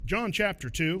John chapter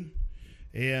 2.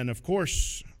 And, of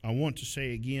course, I want to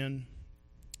say again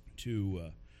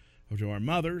to our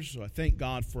mothers, I thank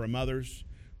God for our mothers.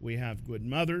 We have good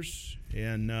mothers,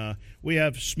 and we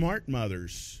have smart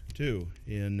mothers, too.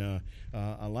 And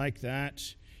I like that.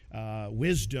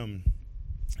 Wisdom.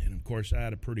 And, of course, I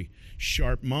had a pretty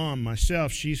sharp mom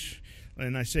myself.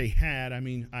 And I say had, I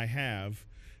mean I have.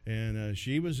 And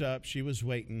she was up. She was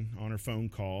waiting on her phone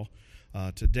call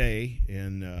today.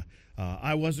 And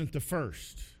I wasn't the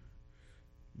first.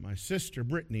 My sister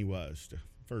Brittany was the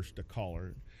first to call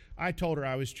her. I told her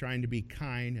I was trying to be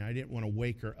kind. I didn't want to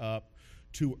wake her up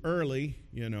too early,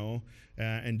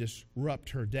 and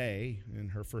disrupt her day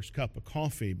and her first cup of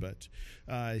coffee. But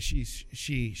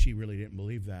she really didn't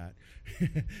believe that.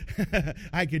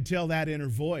 I could tell that in her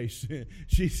voice.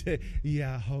 She said,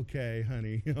 "Yeah, okay,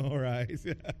 honey, all right."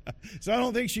 So I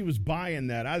don't think she was buying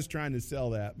that. I was trying to sell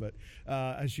that, but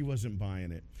she wasn't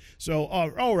buying it. So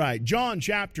all right, John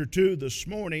chapter 2 this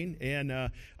morning, and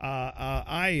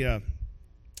I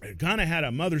kind of had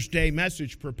a Mother's Day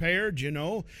message prepared,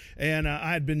 and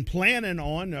I had been planning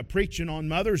on preaching on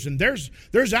mothers, and there's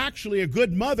actually a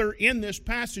good mother in this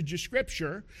passage of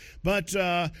Scripture, but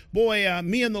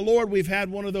me and the Lord, we've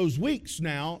had one of those weeks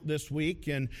now this week,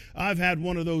 and I've had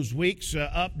one of those weeks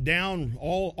up, down,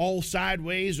 all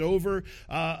sideways, over,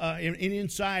 and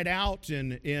inside out,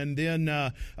 and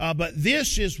then, but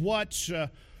this is what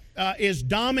is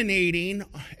dominating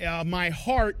my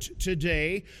heart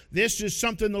today. This is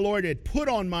something the Lord had put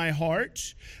on my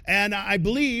heart, and I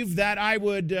believe that I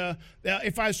would,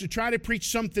 if I was to try to preach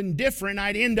something different,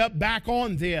 I'd end up back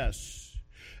on this.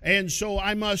 And so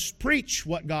I must preach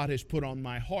what God has put on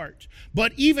my heart.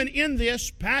 But even in this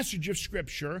passage of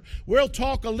Scripture, we'll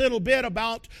talk a little bit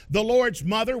about the Lord's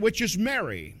mother, which is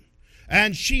Mary.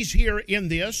 And she's here in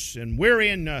this, and we're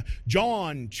in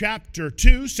John chapter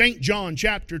 2, St. John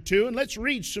chapter 2, and let's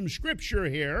read some Scripture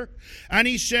here. And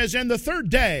he says, "And the third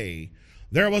day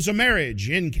there was a marriage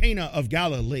in Cana of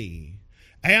Galilee,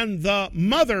 and the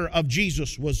mother of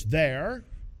Jesus was there,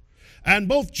 and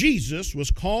both Jesus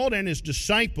was called and his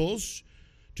disciples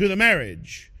to the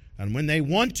marriage. And when they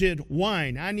wanted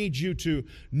wine," I need you to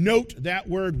note that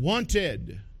word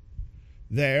wanted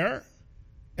there.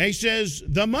 And he says,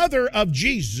 "The mother of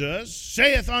Jesus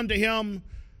saith unto him,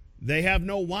 They have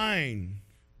no wine.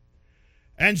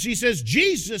 And she says,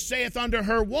 Jesus saith unto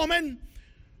her, Woman,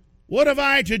 what have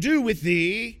I to do with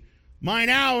thee? Mine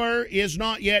hour is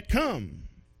not yet come.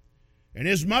 And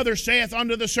his mother saith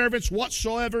unto the servants,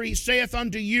 Whatsoever he saith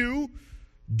unto you,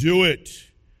 do it.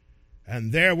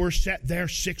 And there were set there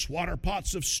 6 water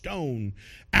pots of stone,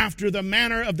 after the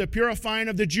manner of the purifying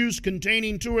of the Jews,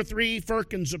 containing 2 or 3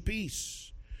 firkins apiece.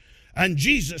 And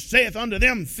Jesus saith unto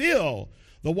them, Fill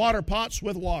the water pots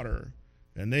with water.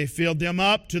 And they filled them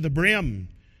up to the brim.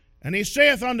 And he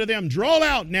saith unto them, Draw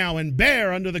out now, and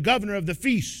bear unto the governor of the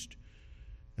feast.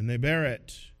 And they bare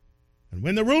it. And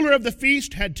when the ruler of the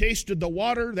feast had tasted the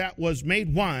water that was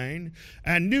made wine,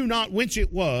 and knew not whence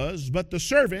it was, but the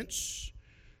servants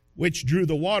which drew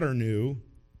the water knew,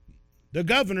 the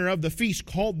governor of the feast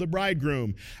called the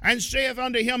bridegroom, and saith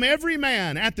unto him, Every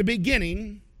man at the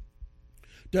beginning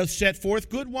doth set forth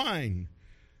good wine,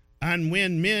 and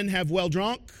when men have well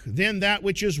drunk, then that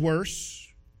which is worse.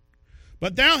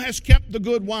 But thou hast kept the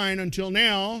good wine until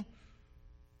now.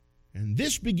 And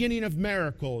this beginning of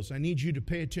miracles," I need you to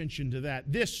pay attention to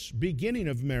that, this beginning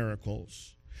of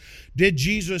miracles, "did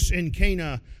Jesus in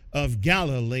Cana of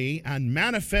Galilee, and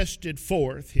manifested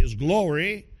forth his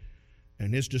glory,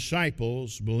 and his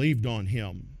disciples believed on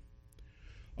him."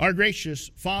 Our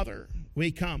gracious Father,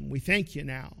 we come, we thank you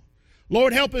now.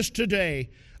 Lord, help us today,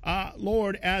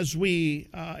 Lord, as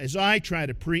I try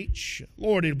to preach.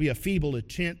 Lord, it'll be a feeble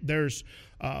attempt. There's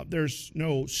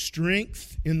no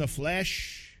strength in the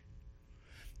flesh.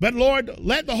 But Lord,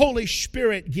 let the Holy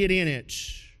Spirit get in it.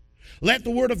 Let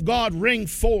the Word of God ring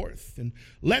forth, and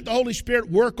let the Holy Spirit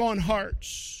work on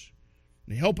hearts.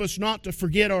 And help us not to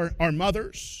forget our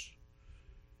mothers.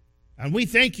 And we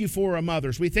thank you for our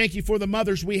mothers. We thank you for the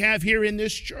mothers we have here in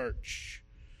this church.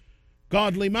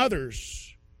 Godly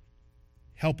mothers.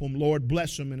 Help them, Lord.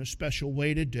 Bless them in a special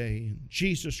way today. In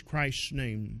Jesus Christ's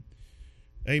name,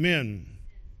 amen.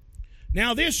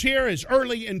 Now this here is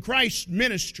early in Christ's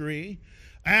ministry.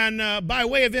 And by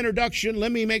way of introduction,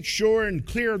 let me make sure and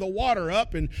clear the water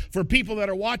up. And for people that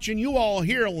are watching, you all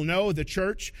here will know, the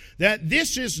church, that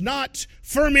this is not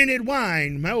fermented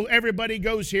wine. Everybody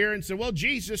goes here and says, well,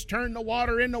 Jesus turned the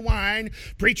water into wine,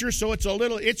 preacher, so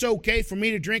it's okay for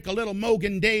me to drink a little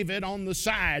Mogan David on the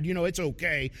side. It's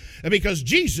okay. Because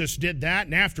Jesus did that.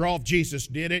 And after all, if Jesus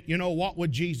did it, what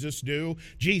would Jesus do?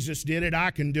 Jesus did it. I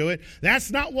can do it.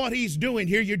 That's not what he's doing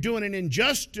here. You're doing an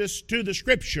injustice to the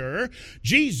Scripture.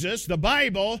 Jesus, the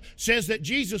Bible says that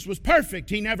Jesus was perfect.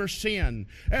 He never sinned.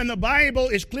 And the Bible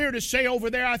is clear to say over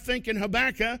there, I think in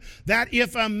Habakkuk, that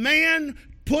if a man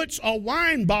puts a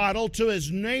wine bottle to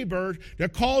his neighbor to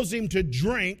cause him to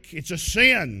drink, it's a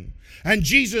sin. And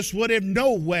Jesus would in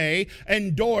no way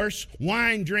endorse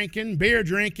wine drinking, beer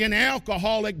drinking,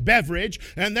 alcoholic beverage.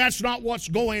 And that's not what's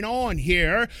going on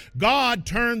here. God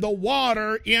turned the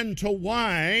water into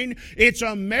wine. It's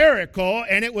a miracle,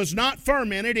 and it was not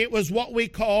fermented. It was what we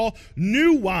call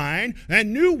new wine.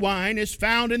 And new wine is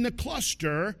found in the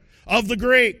cluster of the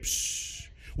grapes,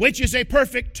 which is a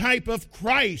perfect type of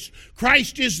Christ.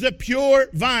 Christ is the pure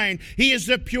vine. He is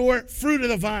the pure fruit of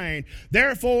the vine.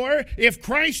 Therefore, if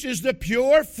Christ is the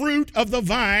pure fruit of the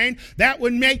vine, that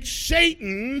would make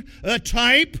Satan a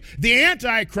type, the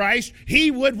Antichrist.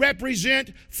 He would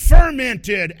represent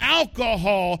fermented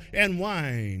alcohol and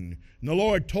wine. And the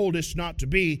Lord told us not to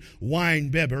be wine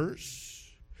bibbers.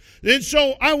 And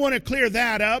so I want to clear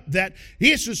that up, that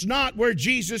this is not where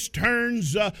Jesus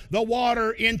turns the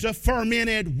water into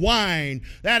fermented wine.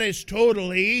 That is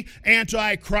totally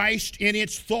antichrist in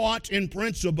its thought and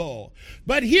principle.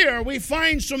 But here we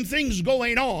find some things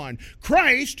going on.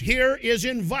 Christ here is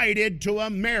invited to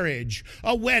a marriage,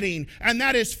 a wedding, and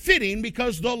that is fitting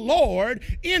because the Lord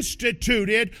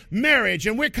instituted marriage.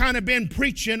 And we've kind of been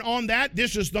preaching on that.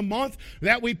 This is the month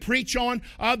that we preach on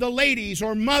the ladies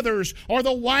or mothers or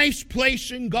the wives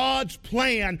place in God's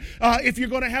plan. If you're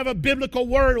going to have a biblical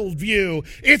worldview,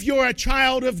 if you're a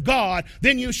child of God,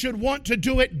 then you should want to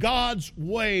do it God's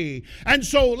way. And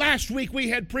so last week we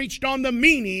had preached on the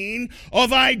meaning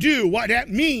of I do, what that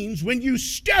means when you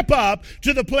step up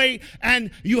to the plate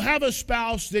and you have a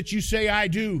spouse that you say I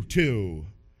do to.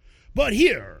 But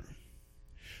here,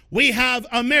 we have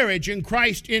a marriage, and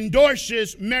Christ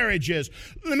endorses marriages.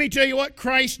 Let me tell you what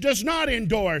Christ does not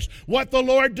endorse, what the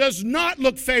Lord does not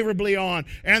look favorably on,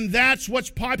 and that's what's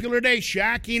popular today,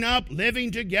 shacking up,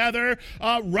 living together,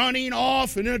 running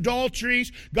off in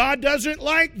adulteries. God doesn't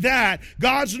like that.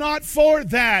 God's not for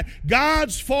that.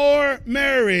 God's for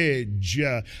marriage.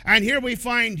 And here we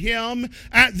find Him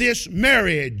at this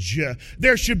marriage.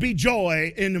 There should be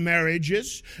joy in the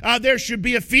marriages. There should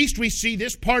be a feast. We see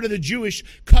this part of the Jewish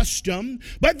custom.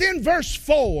 But then verse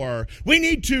 4, we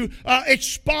need to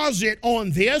exposit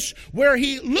on this, where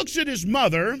he looks at his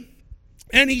mother,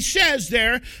 and he says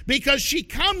there, because she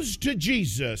comes to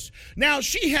Jesus. Now,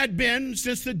 she had been,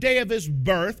 since the day of his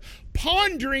birth,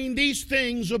 pondering these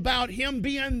things about him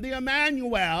being the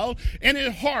Emmanuel in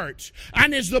his heart.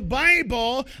 And as the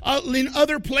Bible in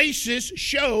other places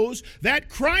shows that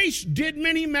Christ did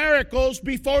many miracles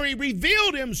before he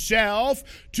revealed himself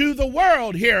to the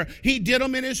world here. He did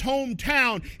them in his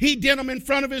hometown. He did them in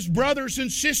front of his brothers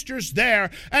and sisters there.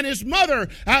 And his mother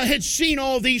had seen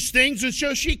all these things, and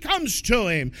so she comes to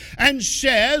him and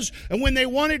says, and when they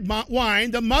wanted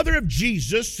wine, the mother of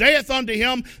Jesus saith unto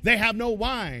him, they have no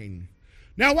wine.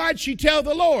 Now, why'd she tell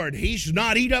the Lord? He's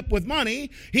not eat up with money.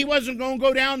 He wasn't going to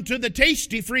go down to the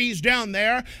Tasty Freeze down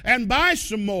there and buy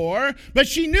some more. But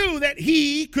she knew that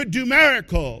he could do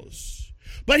miracles.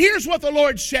 But here's what the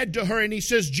Lord said to her, and he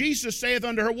says, Jesus saith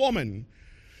unto her, woman.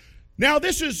 Now,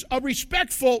 this is a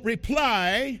respectful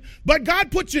reply, but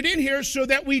God puts it in here so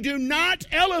that we do not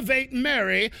elevate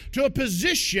Mary to a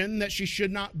position that she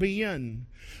should not be in.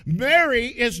 Mary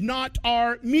is not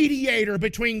our mediator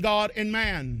between God and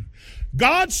man.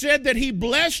 God said that he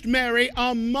blessed Mary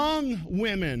among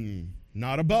women,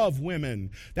 not above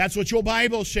women. That's what your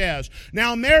Bible says.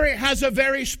 Now, Mary has a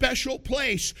very special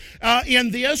place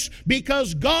in this,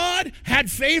 because God had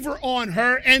favor on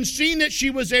her and seen that she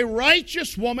was a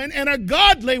righteous woman and a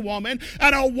godly woman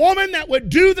and a woman that would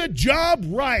do the job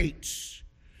right.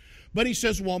 But he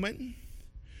says, woman,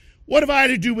 what have I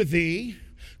to do with thee?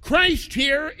 Christ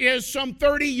here is some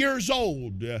 30 years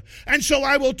old. And so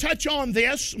I will touch on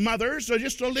this, mothers,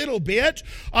 just a little bit.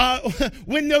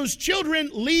 When those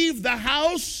children leave the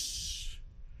house,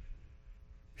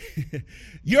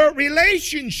 your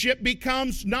relationship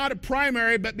becomes not a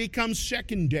primary, but becomes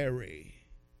secondary.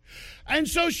 And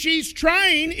so she's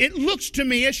trying, it looks to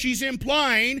me as she's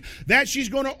implying that she's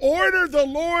going to order the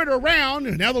Lord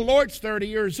around. Now the Lord's 30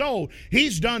 years old.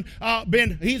 He's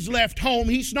left home.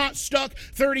 He's not stuck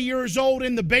 30 years old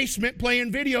in the basement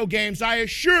playing video games. I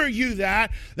assure you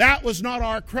that was not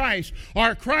our Christ.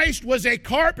 Our Christ was a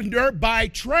carpenter by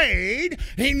trade.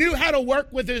 He knew how to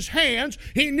work with his hands.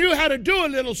 He knew how to do a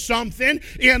little something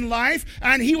in life,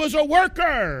 and he was a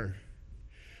worker.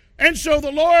 And so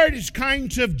the Lord is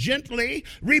kind of gently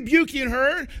rebuking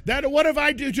her that, what have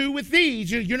I to do with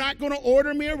these? You're not going to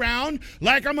order me around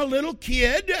like I'm a little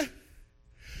kid.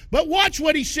 But watch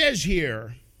what he says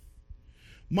here.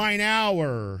 Mine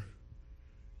hour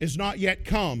is not yet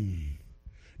come.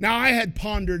 Now I had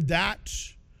pondered that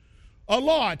a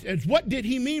lot. And what did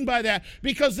he mean by that?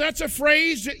 Because that's a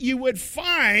phrase that you would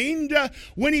find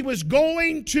when he was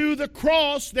going to the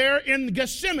cross there in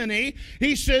Gethsemane.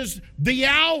 He says, the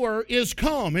hour is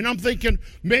come. And I'm thinking,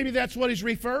 maybe that's what he's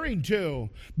referring to.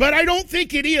 But I don't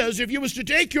think it is. If you was to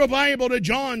take your Bible to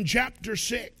John chapter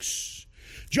 6.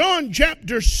 John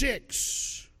chapter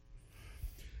 6.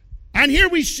 And here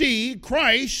we see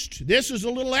Christ. This is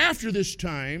a little after this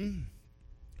time.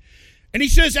 And he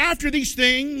says, after these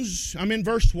things, I'm in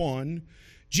verse 1,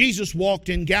 Jesus walked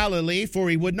in Galilee, for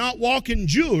he would not walk in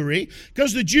Jewry,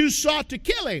 because the Jews sought to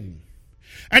kill him.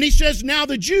 And he says, now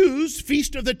the Jews'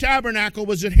 feast of the tabernacle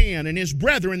was at hand, and his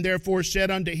brethren therefore said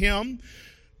unto him,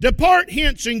 depart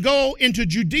hence and go into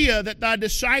Judea, that thy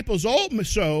disciples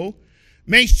also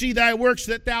may see thy works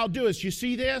that thou doest. You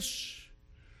see this?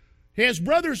 His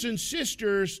brothers and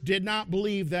sisters did not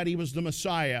believe that he was the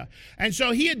Messiah. And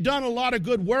so he had done a lot of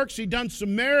good works. He'd done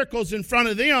some miracles in front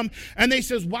of them. And they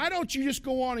says, why don't you just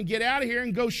go on and get out of here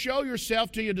and go show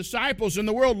yourself to your disciples in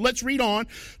the world? Let's read on.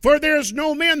 For there is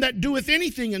no man that doeth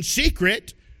anything in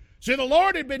secret. So the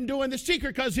Lord had been doing the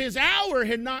secret because his hour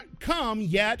had not come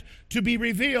yet to be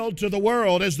revealed to the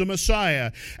world as the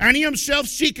Messiah. And he himself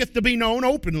seeketh to be known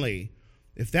openly.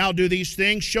 If thou do these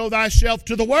things, show thyself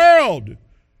to the world.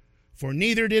 For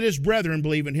neither did his brethren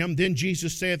believe in him. Then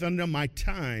Jesus saith unto them, my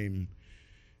time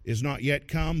is not yet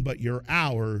come, but your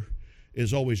hour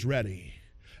is always ready.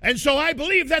 And so I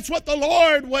believe that's what the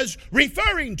Lord was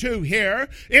referring to here.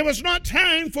 It was not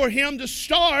time for him to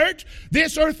start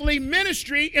this earthly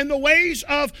ministry in the ways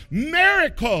of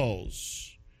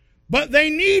miracles. But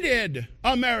they needed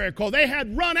a miracle. They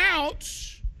had run out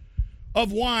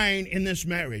of wine in this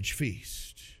marriage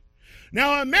feast.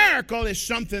 Now a miracle is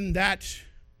something that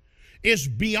is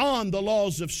beyond the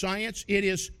laws of science. It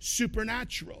is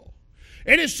supernatural.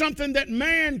 It is something that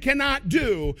man cannot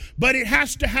do, but it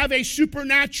has to have a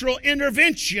supernatural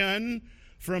intervention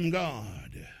from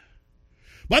God.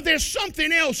 But there's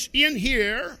something else in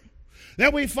here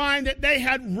that we find that they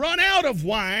had run out of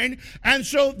wine, and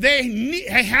so they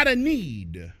had a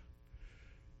need.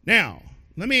 Now,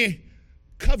 let me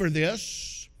cover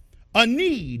this. A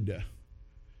need.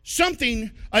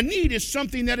 A need is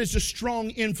something that is a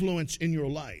strong influence in your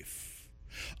life.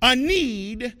 A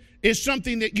need is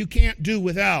something that you can't do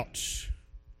without.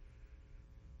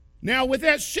 Now, with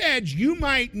that said, you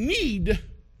might need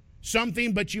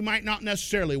something, but you might not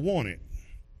necessarily want it.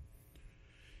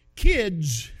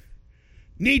 Kids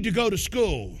need to go to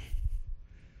school,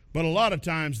 but a lot of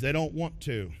times they don't want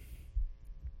to.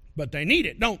 But they need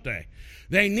it, don't they?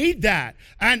 They need that.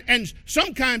 And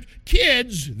sometimes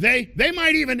kids, they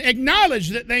might even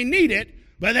acknowledge that they need it,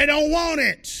 but they don't want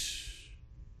it.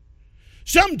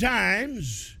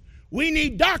 Sometimes we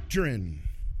need doctrine,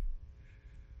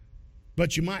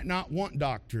 but you might not want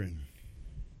doctrine.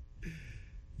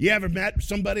 You ever met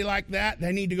somebody like that?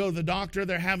 They need to go to the doctor.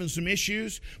 They're having some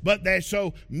issues, but they're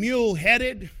so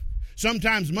mule-headed.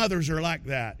 Sometimes mothers are like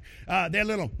that. They're a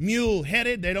little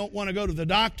mule-headed. They don't want to go to the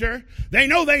doctor. They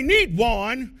know they need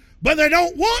one, but they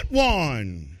don't want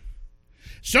one.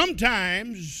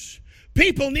 Sometimes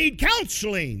people need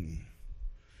counseling,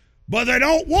 but they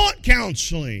don't want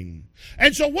counseling.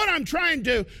 And so what I'm trying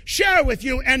to share with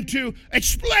you and to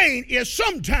explain is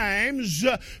sometimes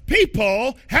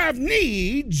people have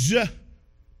needs,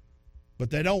 but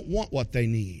they don't want what they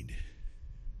need.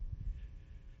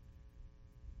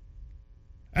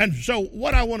 And so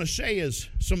what I want to say is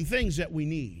some things that we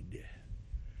need.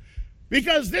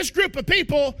 Because this group of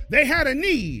people, they had a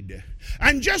need.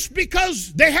 And just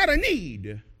because they had a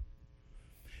need,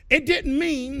 it didn't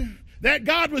mean that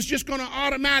God was just going to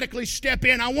automatically step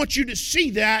in. I want you to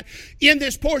see that in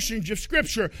this portion of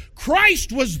Scripture.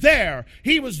 Christ was there.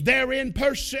 He was there in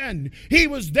person. He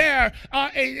was there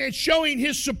showing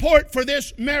His support for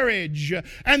this marriage.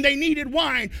 And they needed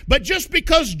wine. But just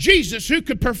because Jesus, who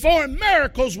could perform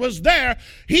miracles, was there,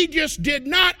 He just did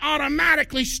not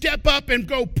automatically step up and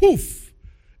go poof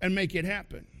and make it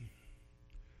happen.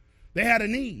 They had a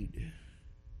need.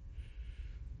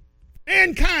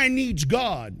 Mankind needs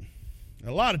God.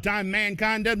 A lot of time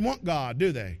mankind doesn't want God,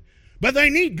 do they? But they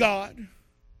need God.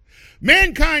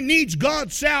 Mankind needs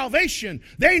God's salvation.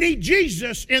 They need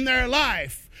Jesus in their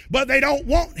life, but they don't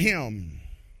want Him.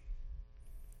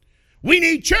 We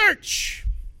need church.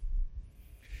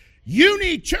 You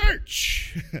need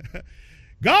church.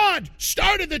 God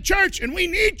started the church, and we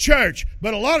need church,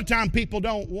 but a lot of time people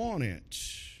don't want it.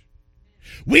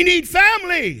 We need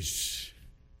families.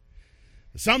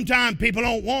 Sometimes people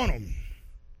don't want them.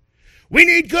 We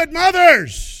need good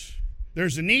mothers.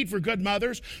 There's a need for good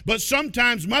mothers, but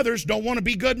sometimes mothers don't want to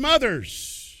be good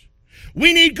mothers.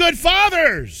 We need good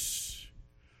fathers.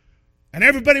 And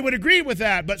everybody would agree with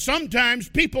that, but sometimes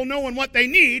people knowing what they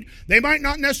need, they might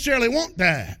not necessarily want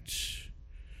that.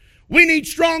 We need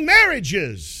strong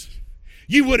marriages.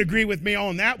 You would agree with me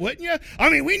on that, wouldn't you? I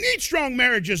mean, we need strong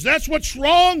marriages. That's what's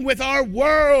wrong with our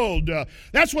world.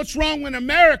 That's what's wrong with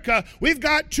America. We've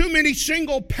got too many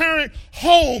single-parent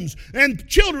homes and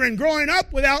children growing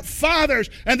up without fathers,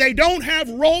 and they don't have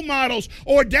role models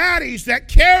or daddies that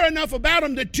care enough about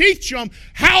them to teach them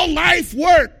how life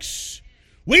works.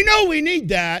 We know we need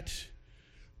that,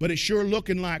 but it's sure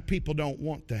looking like people don't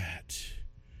want that.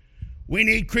 We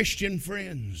need Christian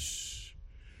friends.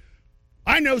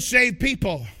 I know saved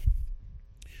people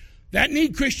that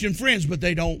need Christian friends, but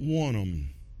they don't want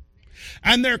them.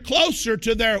 And they're closer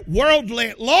to their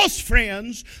worldly lost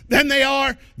friends than they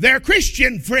are their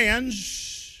Christian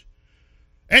friends.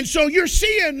 And so you're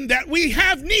seeing that we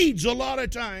have needs a lot of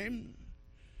time,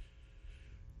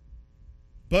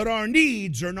 but our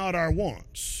needs are not our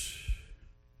wants.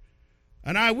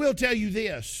 And I will tell you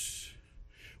this,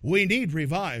 we need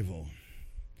revival.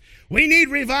 We need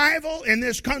revival in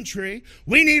this country.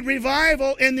 We need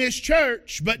revival in this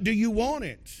church. But do you want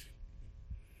it?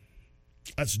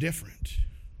 That's different.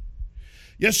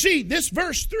 You see, this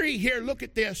verse 3 here, look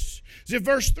at this. Is it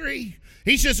verse 3?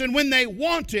 He says, and when they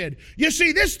wanted. You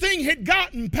see, this thing had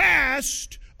gotten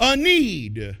past a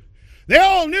need. They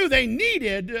all knew they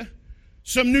needed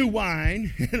some new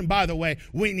wine. And by the way,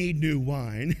 we need new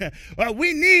wine.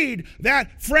 We need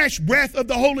that fresh breath of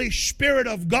the Holy Spirit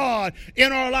of God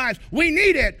in our lives. We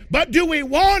need it, but do we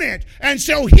want it? And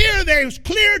so here there's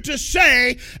clear to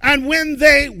say, and when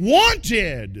they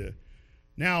wanted.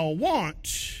 Now, a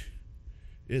want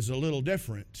is a little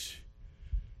different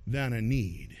than a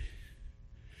need.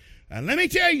 And let me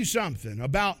tell you something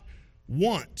about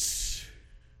wants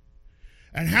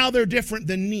and how they're different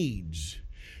than needs.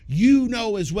 You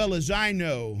know as well as I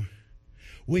know,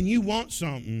 when you want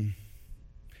something,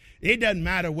 it doesn't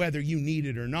matter whether you need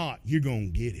it or not, you're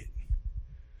going to get it.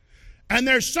 And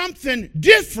there's something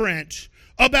different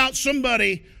about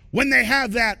somebody when they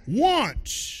have that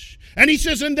want. And he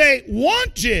says, and they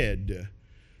wanted.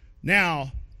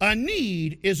 Now, a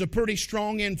need is a pretty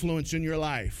strong influence in your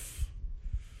life.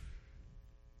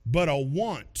 But a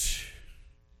want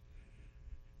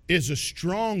is a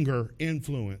stronger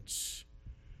influence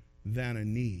than a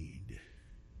need.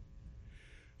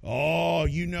 Oh,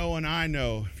 you know and I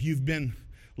know, if you've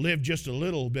lived just a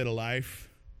little bit of life,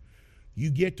 you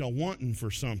get to wanting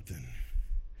for something.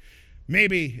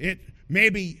 Maybe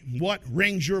what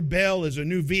rings your bell is a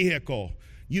new vehicle.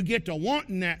 You get to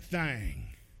wanting that thing.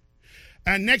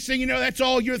 And next thing you know, that's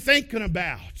all you're thinking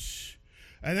about.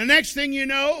 And the next thing you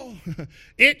know,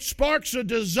 it sparks a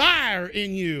desire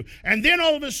in you. And then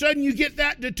all of a sudden you get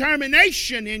that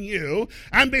determination in you.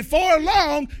 And before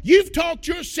long, you've talked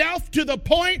yourself to the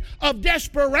point of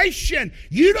desperation.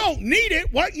 You don't need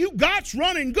it. What you got's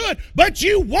running good, but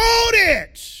you want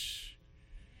it.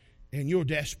 And you're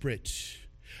desperate.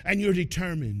 And you're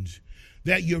determined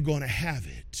that you're going to have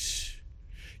it.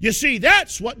 You see,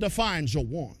 that's what defines a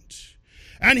want.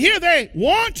 And here they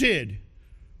wanted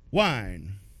wine.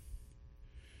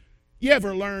 You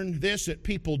ever learned this, that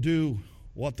people do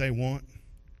what they want?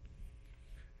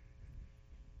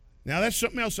 Now that's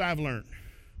something else I've learned.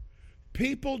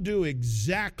 People do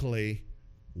exactly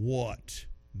what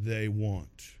they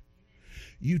want.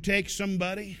 You take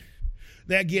somebody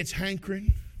that gets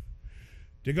hankering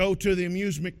to go to the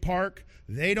amusement park.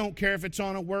 They don't care if it's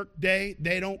on a work day.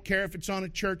 They don't care if it's on a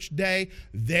church day.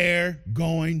 They're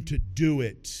going to do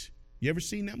it. You ever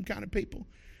seen them kind of people?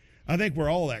 I think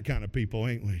we're all that kind of people,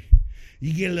 ain't we?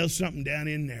 You get a little something down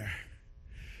in there.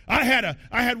 I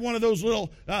had one of those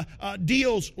little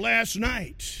deals last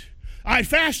night. I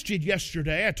fasted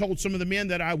yesterday. I told some of the men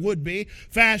that I would be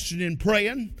fasting and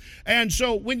praying. And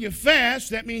so when you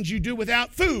fast, that means you do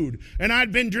without food. And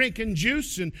I'd been drinking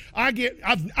juice, and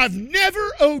I've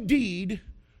never OD'd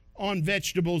on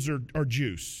vegetables or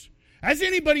juice. Has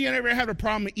anybody ever had a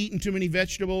problem with eating too many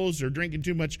vegetables or drinking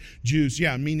too much juice?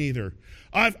 Yeah, me neither.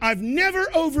 I've never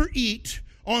overeat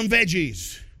on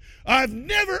veggies. I've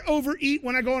never overeat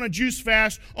when I go on a juice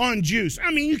fast on juice.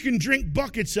 I mean, you can drink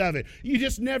buckets of it. You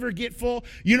just never get full.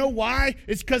 You know why?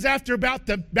 It's because after about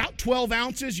 12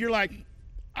 ounces, you're like,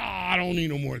 I don't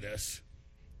need no more of this.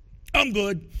 I'm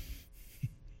good.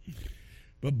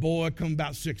 But boy, come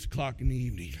about 6 o'clock in the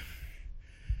evening.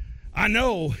 I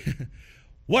know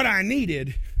what I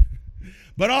needed,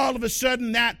 but all of a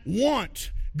sudden that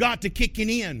want got to kicking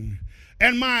in.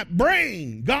 And my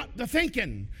brain got to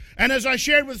thinking. And as I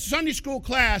shared with Sunday school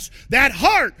class, that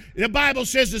heart, the Bible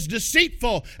says, is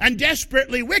deceitful and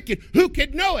desperately wicked. Who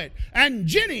could know it? And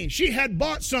Jenny, she had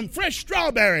bought some fresh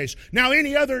strawberries. Now,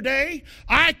 any other day,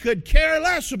 I could care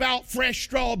less about fresh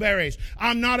strawberries.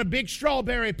 I'm not a big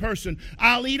strawberry person.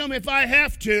 I'll eat them if I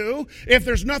have to. If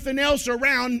there's nothing else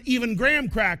around, even graham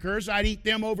crackers, I'd eat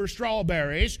them over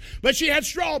strawberries. But she had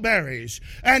strawberries.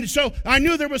 And so I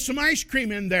knew there was some ice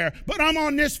cream in there. But I'm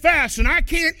on this fast, and I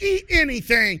can't eat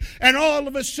anything. And all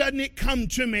of a sudden it come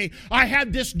to me. I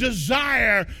had this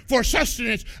desire for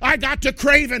sustenance. I got to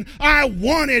craving. I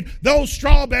wanted those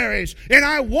strawberries. And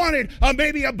I wanted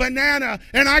maybe a banana.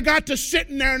 And I got to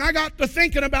sitting there and I got to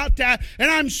thinking about that.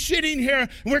 And I'm sitting here.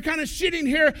 And we're kind of sitting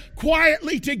here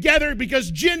quietly together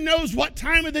because Jen knows what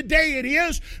time of the day it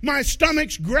is. My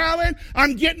stomach's growling.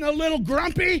 I'm getting a little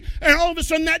grumpy. And all of a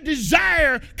sudden that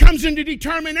desire comes into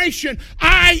determination.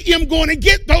 I am going to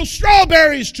get those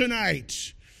strawberries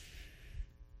tonight.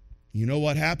 You know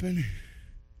what happened?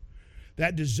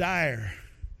 That desire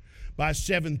by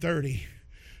 7:30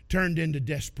 turned into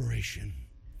desperation.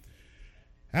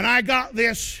 And I got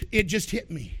this, it just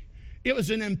hit me. It was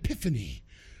an epiphany.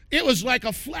 It was like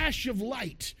a flash of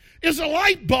light. It was a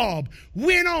light bulb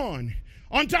went on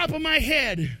top of my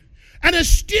head. And a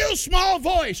still small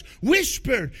voice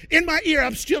whispered in my ear.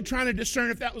 I'm still trying to discern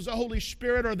if that was the Holy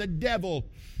Spirit or the devil.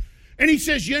 And he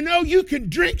says, you know, you can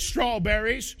drink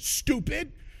strawberries,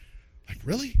 stupid. Like,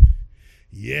 really?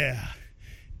 Yeah,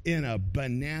 in a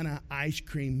banana ice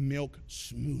cream milk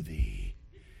smoothie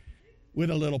with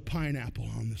a little pineapple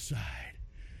on the side.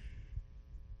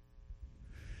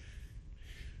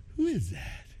 Who is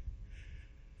that?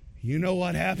 You know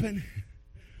what happened?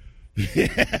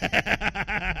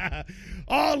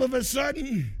 All of a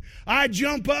sudden, I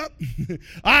jump up.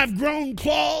 I've grown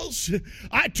claws.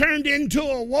 I turned into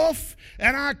a wolf,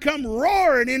 and I come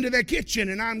roaring into the kitchen,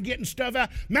 and I'm getting stuff out.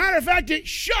 Matter of fact, it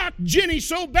shocked Jenny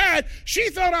so bad, she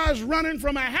thought I was running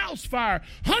from a house fire.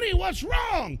 Honey, what's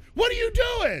wrong? What are you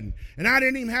doing? And I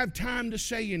didn't even have time to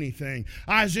say anything.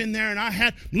 I was in there, and I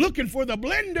had looking for the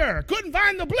blender. Couldn't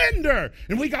find the blender.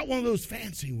 And we got one of those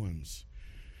fancy ones.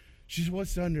 She said,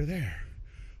 what's under there?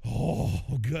 Oh,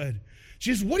 good.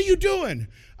 She says, what are you doing?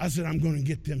 I said, I'm going to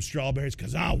get them strawberries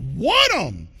because I want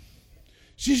them.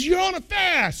 She says, you're on a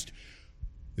fast.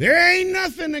 There ain't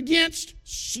nothing against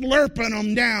slurping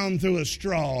them down through a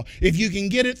straw. If you can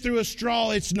get it through a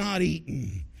straw, it's not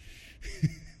eaten.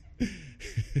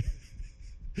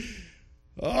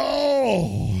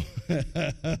 Oh.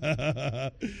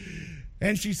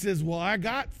 And she says, well, I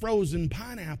got frozen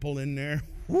pineapple in there.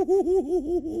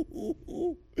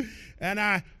 And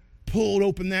I pulled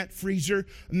open that freezer,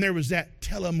 and there was that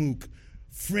Tillamook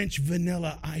French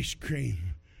vanilla ice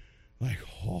cream. Like,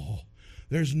 oh,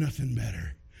 there's nothing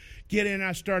better. Get in,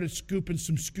 I started scooping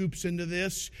some scoops into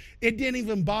this. It didn't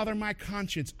even bother my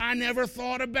conscience. I never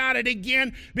thought about it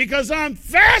again because I'm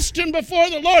fasting before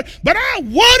the Lord, but I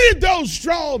wanted those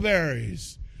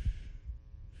strawberries.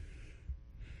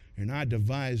 And I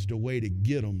devised a way to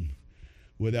get them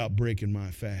without breaking my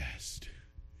fast.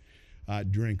 I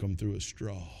drink them through a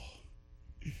straw.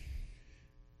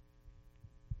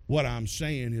 What I'm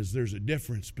saying is there's a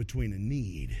difference between a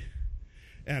need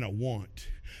and a want.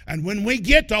 And when we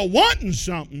get to wanting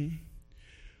something,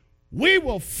 we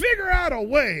will figure out a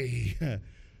way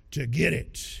to get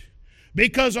it.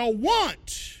 Because a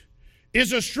want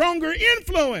is a stronger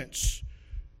influence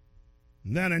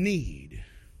than a need.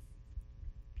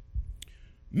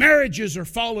 Marriages are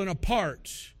falling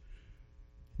apart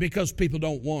because people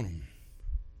don't want them.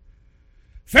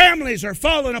 Families are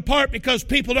falling apart because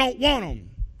people don't want them.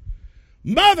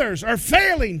 Mothers are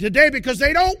failing today because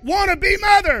they don't want to be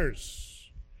mothers.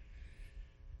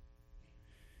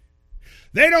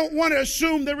 They don't want to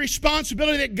assume the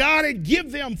responsibility that God had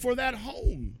given them for that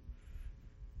home.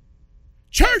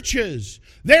 Churches,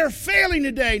 they're failing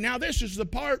today. Now, this is the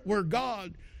part where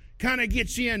God kind of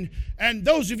gets in. And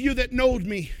those of you that know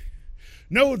me,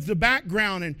 know the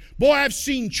background, and boy, I've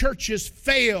seen churches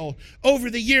fail over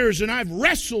the years, and I've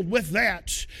wrestled with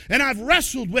that,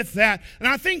 and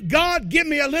I think God give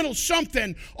me a little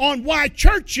something on why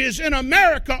churches in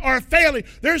America are failing.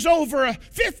 There's over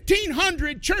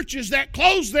 1,500 churches that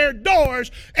close their doors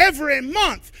every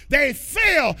month. They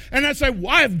fail, and I say,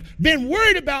 well, I've been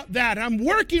worried about that. I'm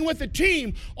working with a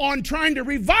team on trying to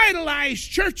revitalize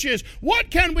churches.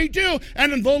 What can we do?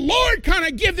 And the Lord kind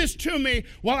of give this to me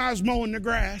while I was mowing the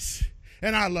grass.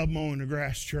 And I love mowing the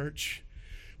grass, church.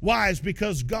 Why? It's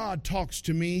because God talks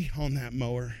to me on that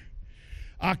mower.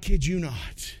 I kid you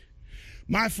not.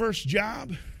 My first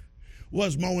job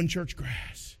was mowing church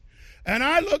grass. And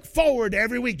I look forward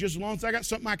every week, just as long as I got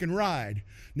something I can ride.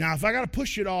 Now, if I got to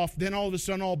push it off, then all of a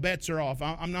sudden all bets are off.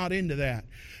 I'm not into that.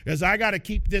 Because I got to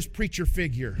keep this preacher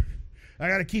figure. I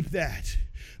got to keep that.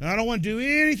 And I don't want to do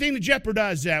anything to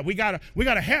jeopardize that. We got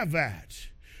to have that.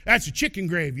 That's a chicken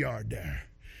graveyard there.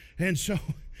 And so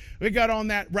we got on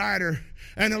that rider,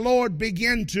 and the Lord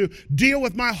began to deal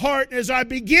with my heart as I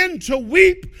begin to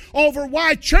weep over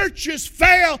why churches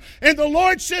fail. And the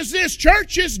Lord says this: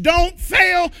 churches don't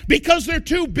fail because they're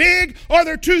too big or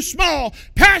they're too small.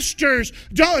 Churches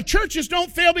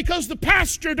don't fail because the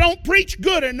pastor don't preach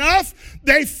good enough.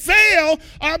 They fail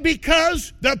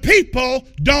because the people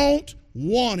don't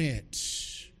want it.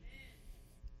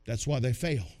 That's why they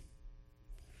fail.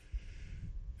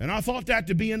 And I thought that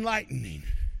to be enlightening,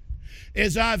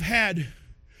 as I've had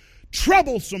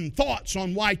troublesome thoughts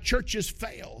on why churches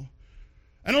fail.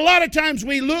 And a lot of times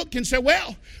we look and say,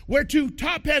 well, we're too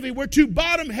top heavy, we're too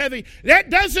bottom heavy.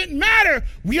 That doesn't matter.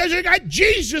 We got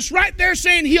Jesus right there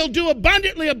saying He'll do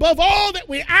abundantly above all that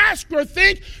we ask or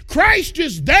think. Christ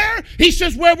is there. He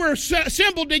says where we're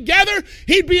assembled together,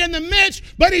 He'd be in the midst,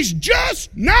 but He's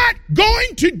just not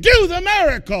going to do the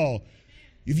miracle.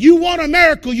 If you want a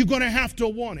miracle, you're going to have to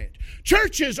want it.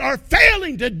 Churches are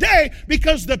failing today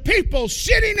because the people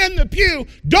sitting in the pew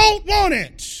don't want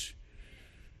it.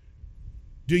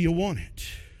 Do you want it?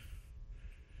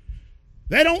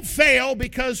 They don't fail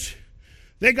because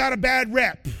they got a bad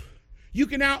rep. You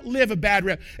can outlive a bad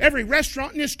rep. Every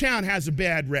restaurant in this town has a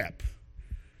bad rep.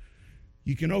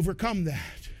 You can overcome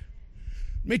that.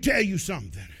 Let me tell you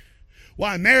something.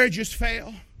 Why marriages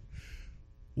fail,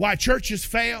 why churches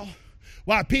fail,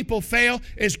 why people fail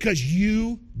is because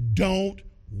you don't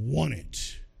want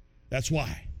it. That's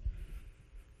why.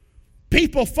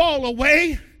 People fall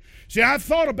away. See, I've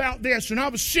thought about this, and I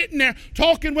was sitting there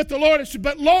talking with the Lord. I said,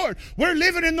 but Lord, we're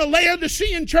living in the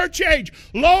Laodicean church age.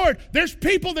 Lord, there's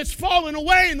people that's falling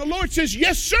away. And the Lord says,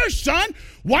 yes, sir, son.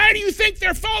 Why do you think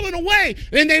they're falling away?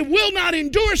 And they will not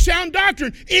endure sound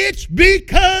doctrine. It's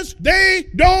because they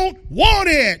don't want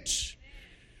it.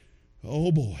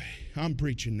 Oh, boy, I'm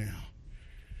preaching now.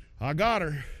 I got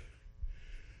her.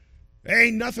 There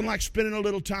ain't nothing like spending a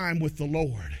little time with the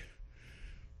Lord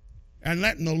and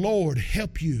letting the Lord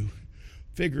help you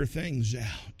figure things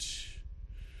out.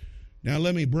 Now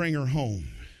let me bring her home.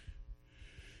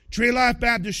 Tree of Life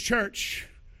Baptist Church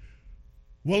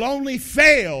will only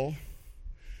fail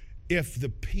if the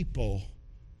people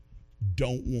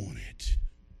don't want it.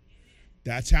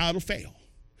 That's how it'll fail.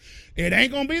 It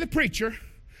ain't going to be the preacher.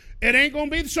 It ain't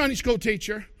going to be the Sunday school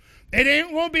teacher. It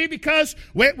ain't going to be because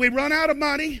we run out of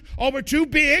money or we're too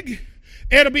big.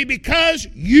 It'll be because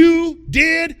you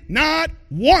did not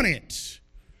want it.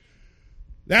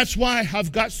 That's why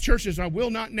I've got churches, I will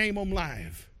not name them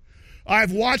live.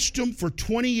 I've watched them for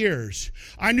 20 years.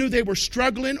 I knew they were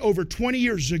struggling over 20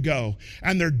 years ago,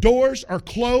 and their doors are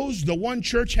closed. The one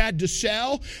church had to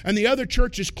sell, and the other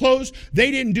church is closed.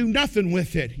 They didn't do nothing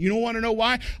with it. You don't want to know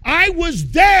why? I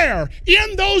was there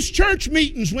in those church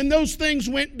meetings when those things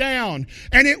went down,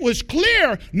 and it was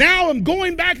clear. Now I'm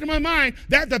going back to my mind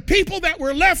that the people that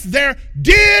were left there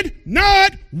did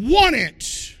not want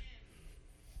it.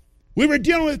 We were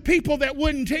dealing with people that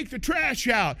wouldn't take the trash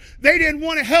out. They didn't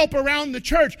want to help around the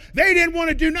church. They didn't want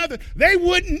to do nothing. They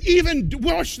wouldn't even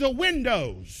wash the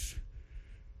windows.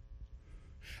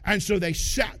 And so they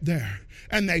sat there,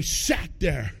 and they sat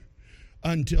there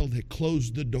until they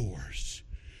closed the doors.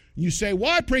 You say,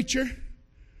 why, preacher?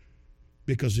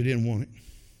 Because they didn't want it.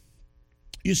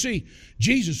 You see,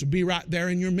 Jesus would be right there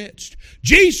in your midst.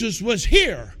 Jesus was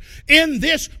here in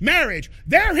this marriage.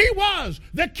 There he was,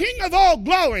 the King of all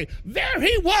glory. There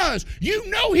he was. You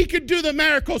know he could do the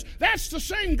miracles. That's the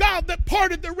same God that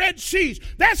parted the Red Seas.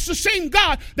 That's the same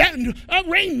God that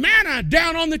rained manna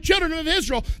down on the children of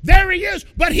Israel. There he is.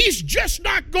 But he's just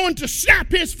not going to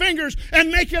snap his fingers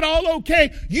and make it all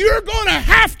okay. You're going to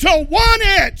have to want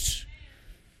it.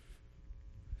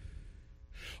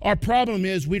 Our problem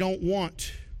is we don't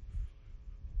want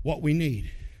what we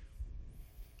need.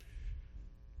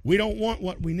 We don't want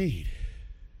what we need.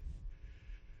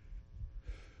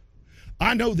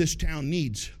 I know this town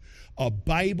needs a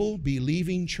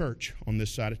Bible-believing church on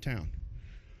this side of town.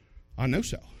 I know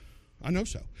so. I know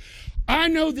so. I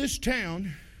know this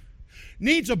town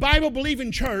needs a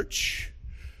Bible-believing church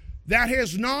that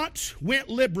has not went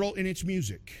liberal in its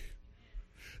music.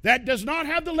 That does not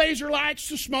have the laser lights,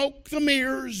 the smoke, the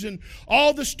mirrors, and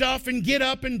all the stuff, and get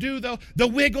up and do the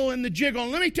wiggle and the jiggle.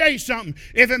 And let me tell you something.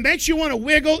 If it makes you want to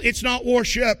wiggle, it's not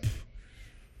worship.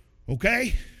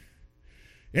 Okay?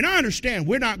 And I understand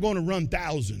we're not going to run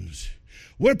thousands.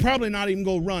 We're probably not even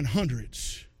going to run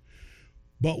hundreds.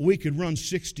 But we could run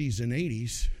 60s and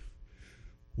 80s.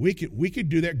 We could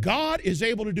do that. God is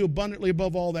able to do abundantly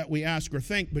above all that we ask or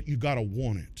think, but you've got to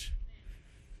want it.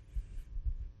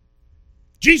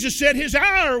 Jesus said his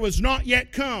hour was not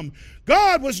yet come.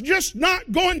 God was just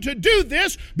not going to do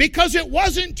this because it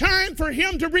wasn't time for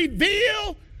him to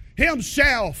reveal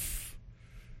himself.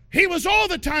 He was all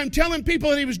the time telling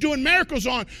people that he was doing miracles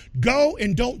on, go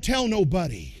and don't tell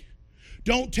nobody.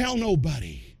 Don't tell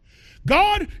nobody.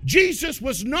 God, Jesus,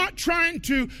 was not trying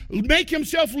to make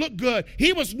himself look good.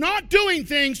 He was not doing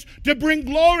things to bring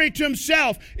glory to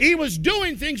himself. He was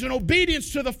doing things in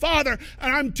obedience to the Father.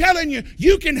 And I'm telling you,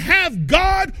 you can have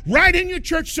God right in your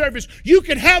church service. You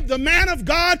can have the man of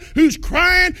God who's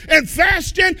crying and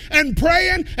fasting and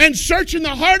praying and searching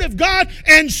the heart of God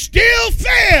and still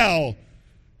fail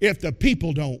if the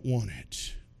people don't want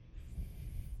it.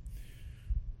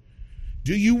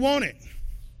 Do you want it?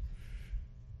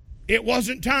 It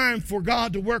wasn't time for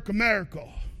God to work a miracle.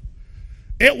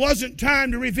 It wasn't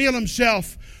time to reveal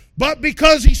himself. But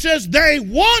because he says they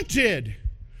wanted,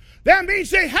 that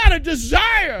means they had a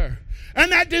desire.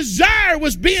 And that desire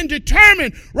was being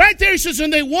determined. Right there he says,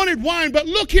 and they wanted wine. But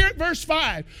look here at verse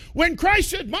 5. When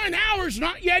Christ said, mine hour's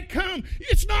not yet come.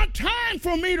 It's not time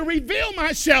for me to reveal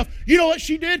myself. You know what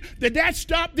she did? Did that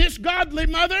stop this godly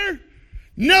mother?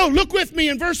 No, look with me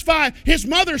in verse 5. His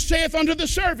mother saith unto the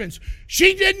servants.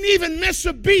 She didn't even miss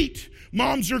a beat.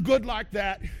 Moms are good like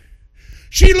that.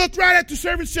 She looked right at the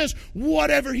servant and says,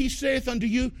 whatever he saith unto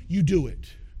you, you do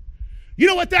it. You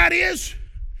know what that is?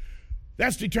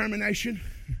 That's determination.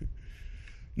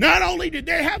 Not only did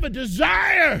they have a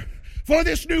desire for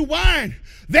this new wine,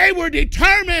 they were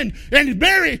determined. And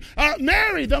Mary,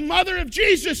 the mother of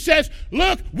Jesus, says,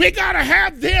 look, we got to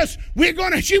have this.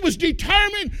 She was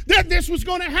determined that this was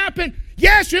going to happen.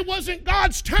 Yes, it wasn't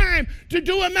God's time to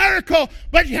do a miracle,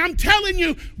 but I'm telling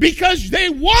you, because they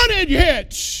wanted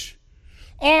it,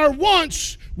 our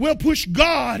wants will push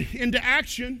God into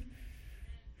action.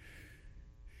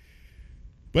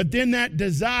 But then that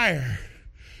desire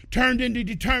turned into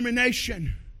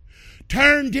determination,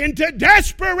 turned into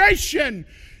desperation.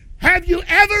 Have you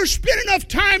ever spent enough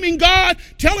time in God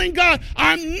telling God,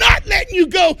 I'm not letting you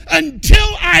go until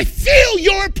I feel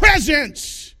your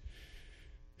presence?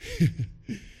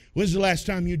 When's the last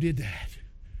time you did that?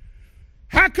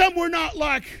 How come we're not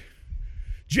like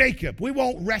Jacob? We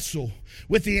won't wrestle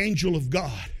with the angel of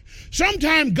God.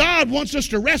 Sometimes God wants us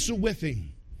to wrestle with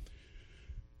him,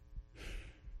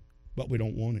 but we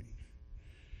don't want it.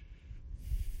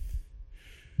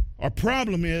 Our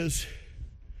problem is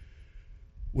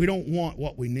we don't want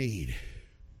what we need.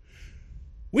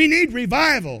 We need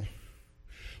revival.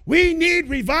 We need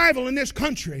revival in this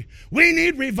country. We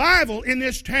need revival in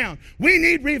this town. We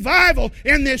need revival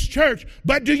in this church.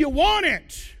 But do you want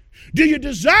it? Do you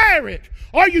desire it?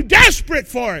 Are you desperate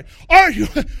for it? Are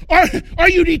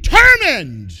you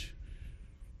determined?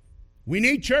 We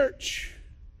need church.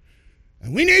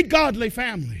 And we need godly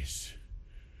families.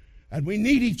 And we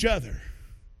need each other.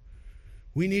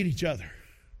 We need each other.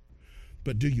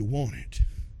 But do you want it?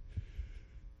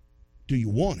 Do you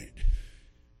want it?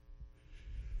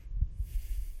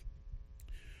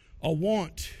 A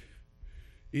want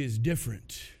is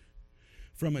different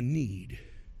from a need.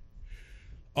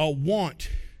 A want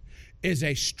is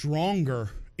a stronger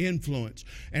influence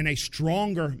and a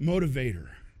stronger motivator.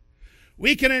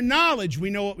 We can acknowledge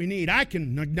we know what we need. I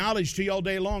can acknowledge to you all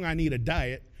day long I need a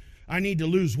diet. I need to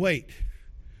lose weight.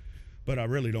 But I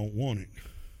really don't want it.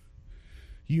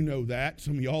 You know that.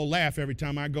 Some of y'all laugh every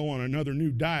time I go on another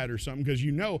new diet or something because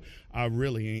you know I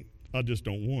really ain't. I just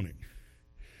don't want it.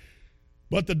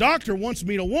 But the doctor wants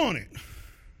me to want it.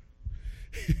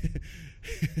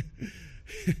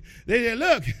 They said,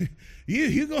 look,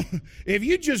 you go, if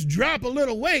you just drop a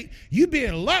little weight, you'd be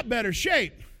in a lot better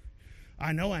shape.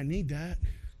 I know I need that.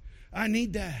 I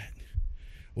need that.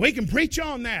 We can preach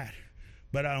on that,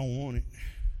 but I don't want it.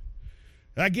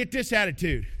 I get this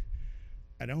attitude.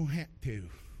 I don't have to.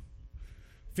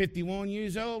 51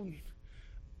 years old,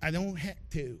 I don't have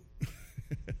to.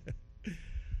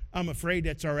 I'm afraid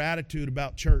that's our attitude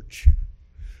about church.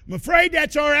 I'm afraid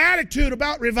that's our attitude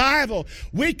about revival.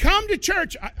 We come to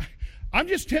church. I'm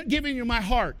just giving you my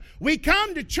heart. We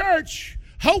come to church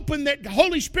hoping that the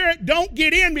Holy Spirit don't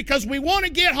get in because we want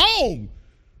to get home.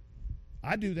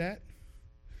 I do that.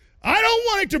 I don't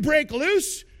want it to break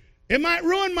loose. It might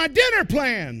ruin my dinner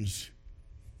plans.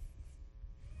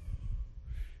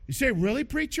 You say, really,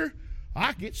 preacher?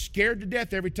 I get scared to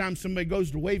death every time somebody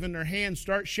goes to waving their hand,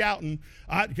 start shouting,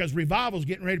 because revival's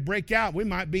getting ready to break out. We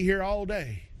might be here all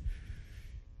day.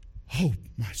 Oh,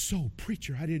 my soul,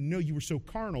 preacher, I didn't know you were so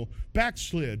carnal,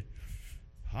 backslid.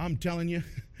 I'm telling you,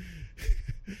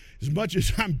 as much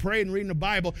as I'm praying and reading the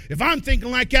Bible, if I'm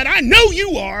thinking like that, I know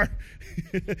you are.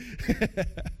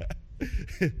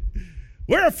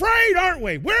 We're afraid, aren't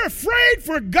we? We're afraid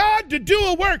for God to do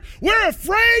a work. We're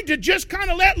afraid to just kind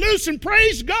of let loose and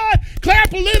praise God,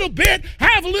 clap a little bit,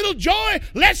 have a little joy,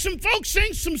 let some folks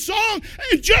sing some song,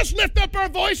 and just lift up our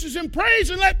voices in praise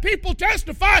and let people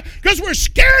testify because we're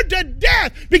scared to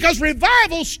death because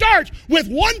revival starts with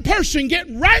one person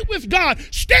getting right with God,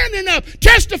 standing up,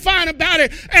 testifying about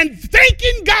it, and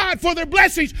thanking God for their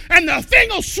blessings, and the thing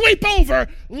will sweep over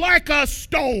like a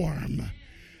storm.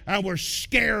 And we're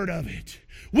scared of it.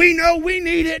 We know we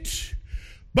need it,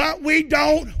 but we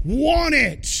don't want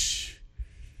it.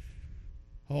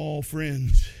 Oh,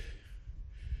 friends,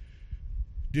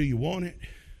 do you want it?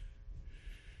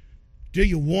 Do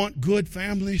you want good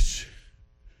families?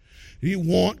 Do you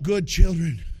want good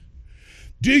children?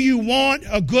 Do you want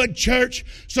a good church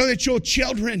so that your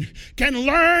children can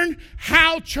learn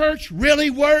how church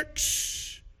really works?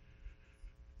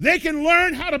 They can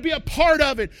learn how to be a part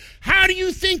of it. How do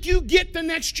you think you get the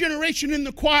next generation in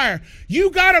the choir? You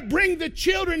got to bring the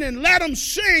children and let them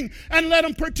sing and let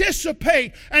them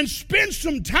participate and spend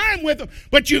some time with them.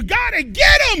 But you got to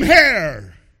get them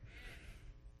here.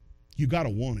 You got to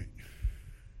want it.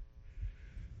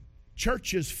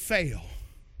 Churches fail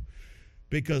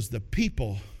because the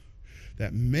people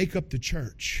that make up the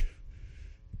church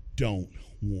don't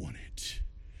want it.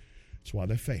 That's why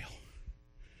they fail.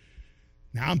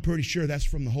 Now, I'm pretty sure that's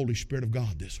from the Holy Spirit of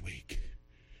God this week.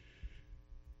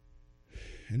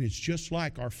 And it's just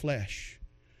like our flesh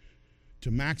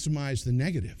to maximize the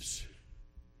negatives.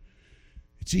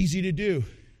 It's easy to do.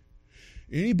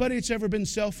 Anybody that's ever been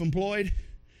self-employed,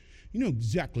 you know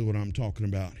exactly what I'm talking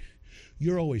about.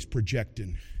 You're always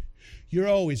projecting. You're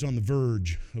always on the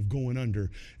verge of going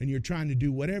under, and you're trying to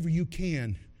do whatever you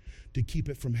can to keep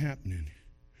it from happening.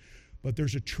 But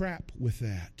there's a trap with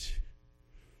that.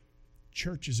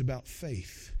 Church is about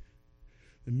faith.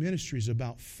 The ministry is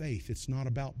about faith. It's not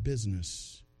about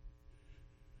business.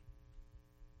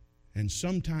 And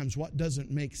sometimes what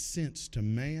doesn't make sense to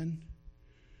man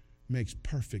makes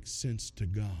perfect sense to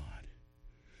God.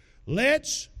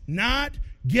 Let's not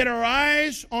get our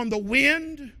eyes on the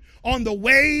wind, on the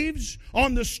waves,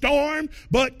 on the storm,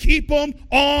 but keep them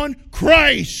on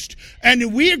Christ.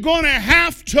 And we're going to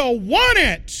have to want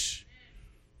it,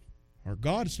 or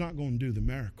God's not going to do the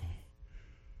miracle.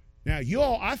 Now,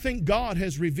 y'all, I think God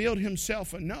has revealed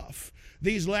himself enough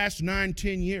these last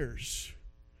 9-10 years.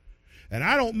 And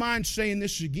I don't mind saying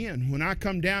this again. When I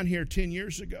come down here 10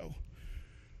 years ago,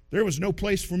 there was no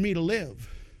place for me to live.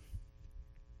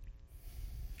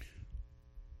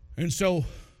 And so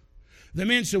the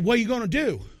man said, what are you going to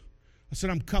do? I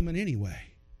said, I'm coming anyway.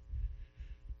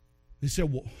 They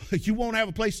said, well, you won't have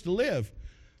a place to live.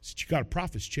 I said, you got a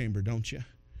prophet's chamber, don't you?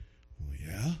 Well,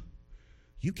 yeah.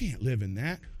 You can't live in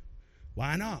that.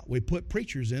 Why not? We put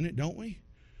preachers in it, don't we?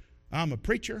 I'm a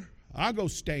preacher. I'll go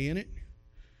stay in it.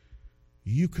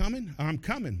 You coming? I'm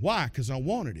coming. Why? Because I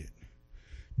wanted it.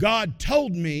 God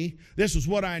told me this is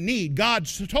what I need. God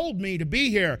told me to be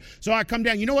here. So I come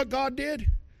down. You know what God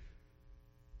did?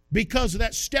 Because of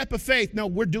that step of faith, no,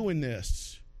 we're doing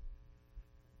this.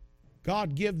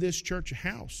 God give this church a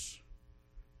house.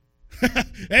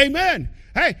 Amen.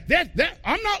 Hey, that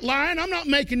I'm not lying. I'm not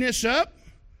making this up.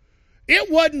 It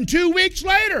wasn't 2 weeks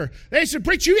later. They said,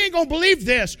 preacher, you ain't going to believe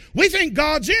this. We think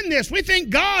God's in this. We think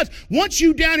God wants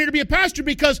you down here to be a pastor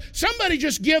because somebody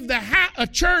just give a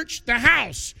church the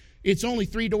house. It's only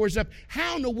 3 doors up.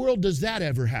 How in the world does that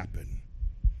ever happen?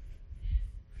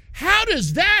 How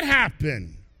does that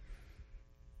happen?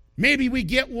 Maybe we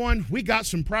get one. We got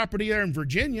some property there in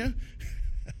Virginia.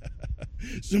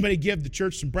 Somebody give the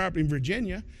church some property in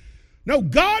Virginia. No,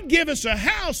 God give us a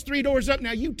house 3 doors up.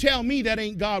 Now, you tell me that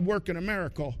ain't God working a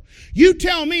miracle. You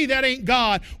tell me that ain't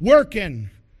God working.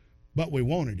 But we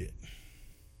wanted it.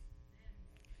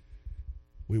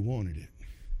 We wanted it.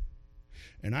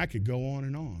 And I could go on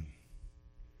and on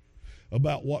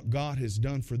about what God has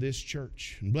done for this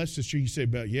church. And bless this church, you say,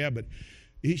 but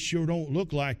it sure don't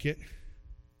look like it.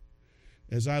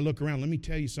 As I look around, let me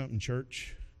tell you something,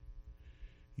 church.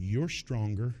 You're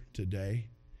stronger today.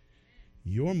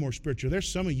 You're more spiritual.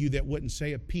 There's some of you that wouldn't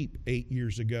say a peep 8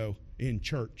 years ago in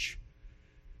church.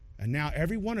 And now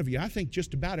every one of you, I think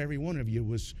just about every one of you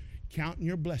was counting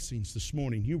your blessings this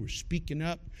morning. You were speaking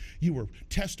up. You were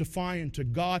testifying to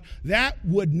God. That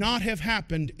would not have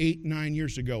happened 8, 9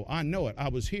 years ago. I know it. I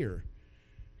was here.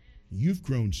 You've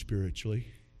grown spiritually.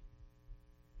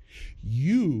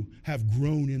 You have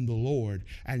grown in the Lord,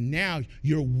 and now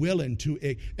you're willing to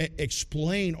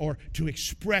explain or to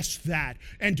express that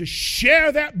and to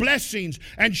share that blessings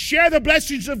and share the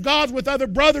blessings of God with other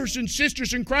brothers and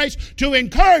sisters in Christ to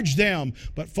encourage them.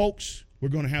 But folks, we're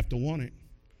going to have to want it.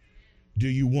 Do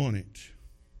you want it?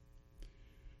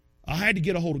 I had to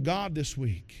get a hold of God this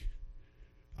week.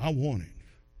 I want it.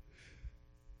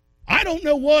 I don't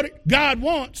know what God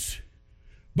wants,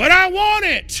 but I want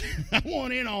it. I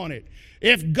want in on it.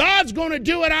 If God's going to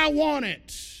do it, I want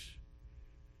it.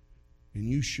 And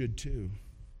you should too.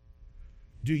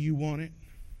 Do you want it?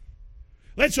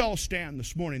 Let's all stand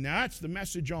this morning. Now, that's the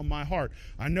message on my heart.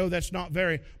 I know that's not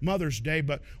very Mother's Day,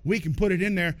 but we can put it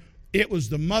in there. It was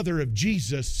the mother of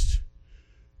Jesus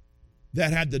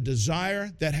that had the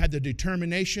desire, that had the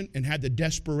determination, and had the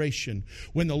desperation.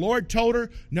 When the Lord told her,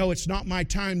 no, it's not my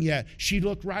time yet, she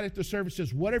looked right at the service and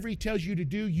says, whatever He tells you to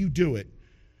do, you do it.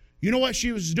 You know what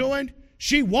she was doing?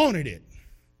 She wanted it.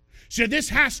 She said, this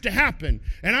has to happen.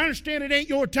 And I understand it ain't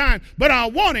your time, but I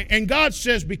want it. And God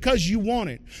says, because you want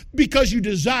it, because you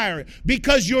desire it,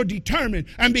 because you're determined,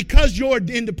 and because you're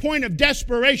in the point of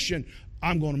desperation,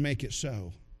 I'm going to make it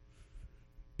so.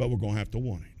 But we're going to have to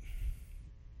want it.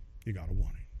 You got to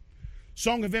want it.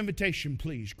 Song of invitation,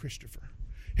 please, Christopher.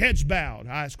 Heads bowed,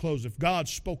 eyes closed. If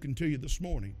God's spoken to you this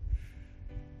morning,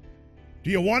 do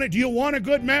you want it? Do you want a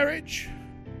good marriage?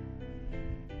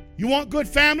 You want good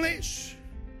families?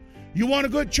 You want a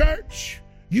good church?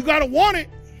 You got to want it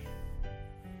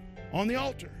on the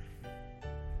altar.